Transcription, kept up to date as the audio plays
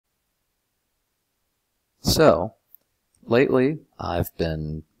So, lately I've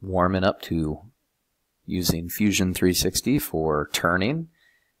been warming up to using Fusion360 for turning,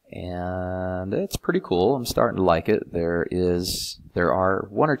 and it's pretty cool. I'm starting to like it. There are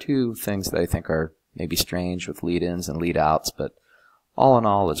one or two things that I think are maybe strange with lead-ins and lead-outs, but all in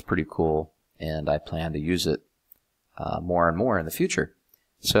all it's pretty cool, and I plan to use it more and more in the future.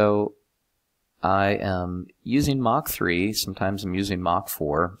 So I am using Mach3, sometimes I'm using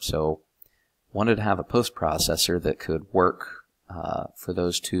Mach4, so wanted to have a post processor that could work for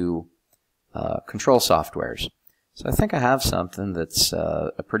those two control softwares. So I think I have something that's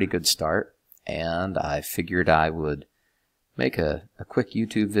a pretty good start, and I figured I would make a quick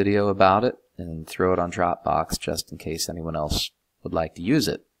YouTube video about it and throw it on Dropbox just in case anyone else would like to use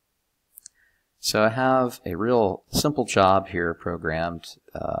it. So I have a real simple job here programmed,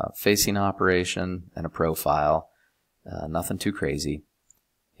 facing operation and a profile, nothing too crazy,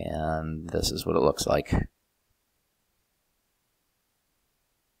 and this is what it looks like.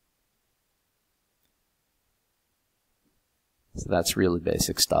 So that's really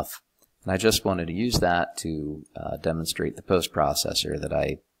basic stuff, and I just wanted to use that to demonstrate the post processor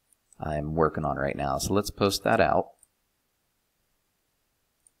that I'm working on right now. So let's post that out.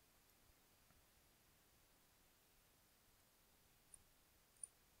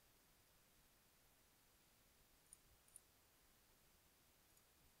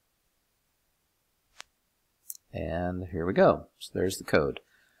 And here we go. So there's the code.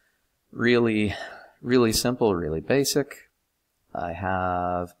 Really simple, really basic. I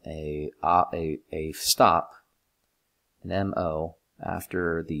have a stop, an MO,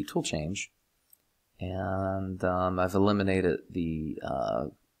 after the tool change, and I've eliminated the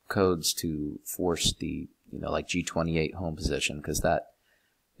codes to force the like G28 home position, because that,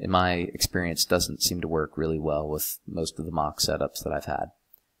 in my experience, doesn't seem to work really well with most of the Mach setups that I've had.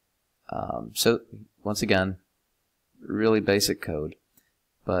 So once again, really basic code,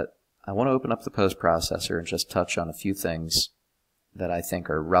 but I want to open up the post processor and just touch on a few things that I think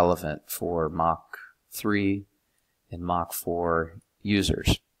are relevant for Mach3 and Mach4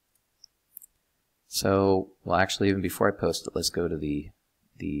 users. So, well, actually, even before I post it, let's go to the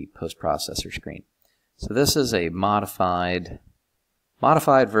post processor screen. So this is a modified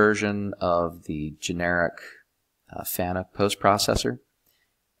version of the generic FANUC post processor,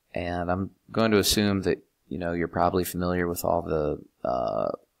 and I'm going to assume that you're probably familiar with all the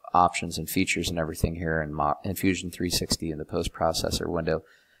options and features and everything here in Fusion360 in the post processor window.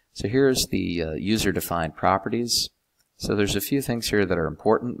 So here's the user-defined properties. So there's a few things here that are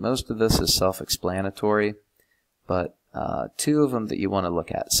important. Most of this is self-explanatory, but two of them that you want to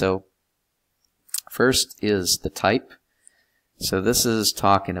look at. So first is the type. So this is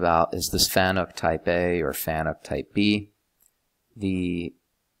talking about, is this FANUC type A or FANUC type B? The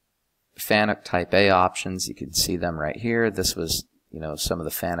FANUC type A options, you can see them right here. This was some of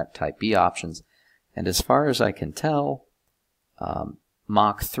the FANUC type B options, and as far as I can tell,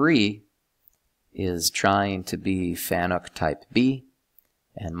 Mach3 is trying to be FANUC type B,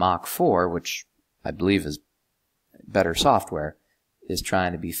 and Mach4, which I believe is better software, is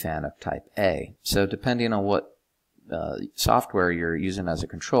trying to be FANUC type A. So depending on what software you're using as a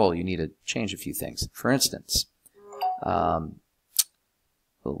control, you need to change a few things. For instance,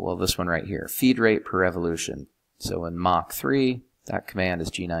 well, this one right here, feed rate per revolution. So in Mach3, that command is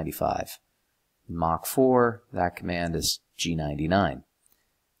G95. In Mach4, that command is G99.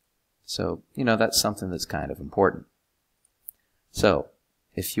 So, that's something that's kind of important. So,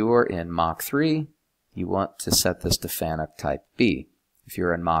 if you're in Mach3, you want to set this to FANUC type B. If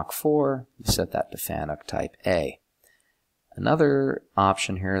you're in Mach4, you set that to FANUC type A. Another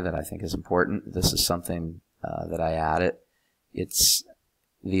option here that I think is important, this is something that I added, it's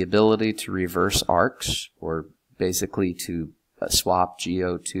the ability to reverse arcs, or basically to swap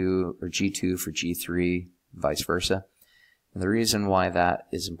G02 or G2 for G3, vice versa. And the reason why that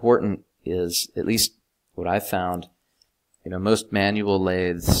is important is, at least what I've found, most manual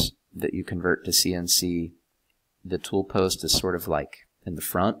lathes that you convert to CNC, the tool post is sort of like in the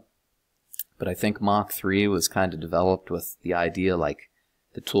front. But I think Mach3 was kind of developed with the idea like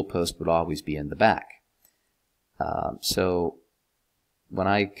the tool post would always be in the back. So when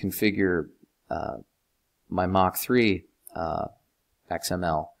I configure my Mach3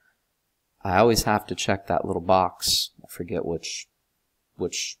 XML, I always have to check that little box. I forget which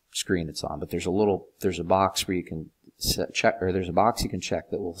screen it's on, but there's a box where you can check, or there's a box you can check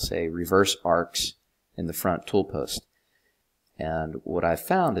that will say reverse arcs in the front tool post. And what I've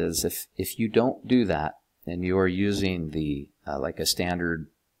found is if you don't do that and you're using the like a standard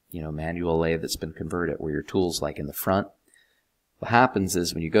manual lathe that's been converted where your tool's like in the front, what happens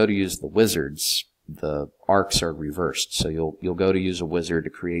is when you go to use the wizards, the arcs are reversed. So you'll go to use a wizard to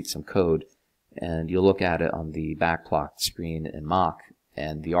create some code, and you'll look at it on the backplot screen in Mach,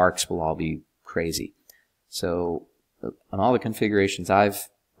 and the arcs will all be crazy. So on all the configurations I've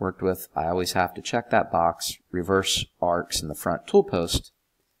worked with, I always have to check that box, reverse arcs in the front tool post.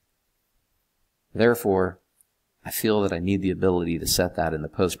 Therefore, I feel that I need the ability to set that in the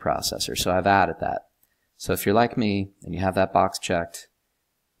post processor, so I've added that. So if you're like me and you have that box checked,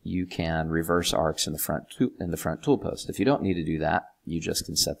 you can reverse arcs in the front tool post. If you don't need to do that, you just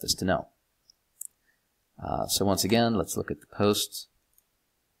can set this to no. So once again, let's look at the posts.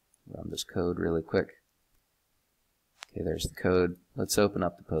 Run this code really quick. Okay, there's the code. Let's open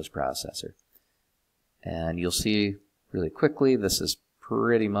up the post processor. And you'll see really quickly this is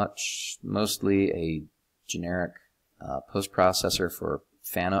pretty much mostly a generic post processor for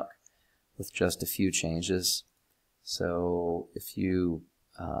FANUC with just a few changes. So if you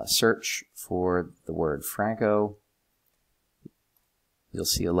search for the word Franco, you'll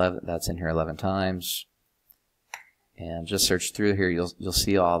see 11. That's in here 11 times. And just search through here, you'll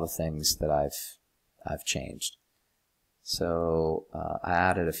see all the things that I've changed. So I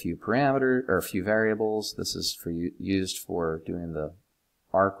added a few parameters or a few variables. This is used for doing the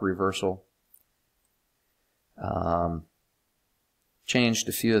arc reversal. Changed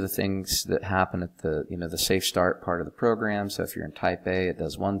a few of the things that happen at the the safe start part of the program. So if you're in type A, it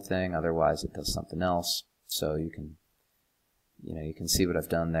does one thing, otherwise it does something else. So you can see what I've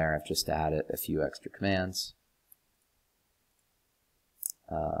done there. I've just added a few extra commands.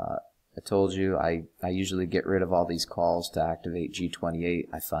 I told you I usually get rid of all these calls to activate G28.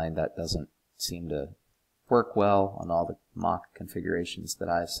 I find that doesn't seem to work well on all the Mach configurations that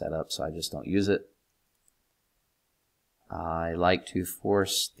I've set up, so I just don't use it. I like to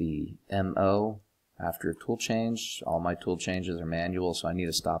force the MO after a tool change. All my tool changes are manual, so I need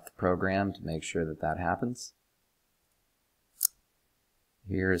to stop the program to make sure that that happens.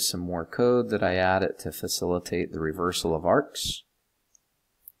 Here is some more code that I added to facilitate the reversal of arcs.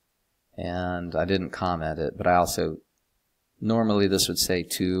 And I didn't comment it, but I also, normally this would say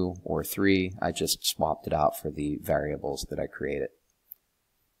 2 or 3. I just swapped it out for the variables that I created.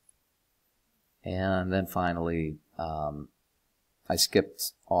 And then finally, I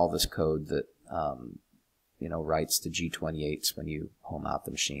skipped all this code that writes to G28s when you home out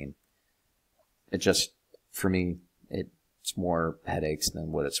the machine. It just, for me, it's more headaches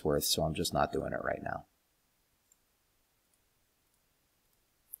than what it's worth, so I'm just not doing it right now.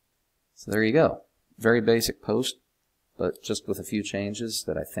 So there you go. Very basic post, but just with a few changes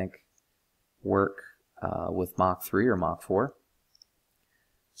that I think work with Mach3 or Mach4.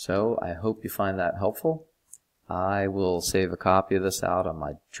 So I hope you find that helpful. I will save a copy of this out on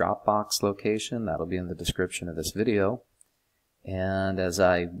my Dropbox location. That'll be in the description of this video. And as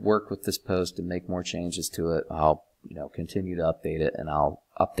I work with this post and make more changes to it, I'll continue to update it, and I'll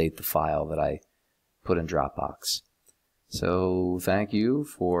update the file that I put in Dropbox. So thank you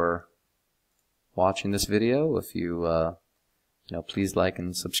for watching this video. If you please like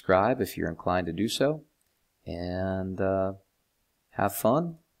and subscribe if you're inclined to do so, and have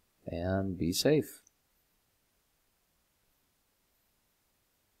fun and be safe.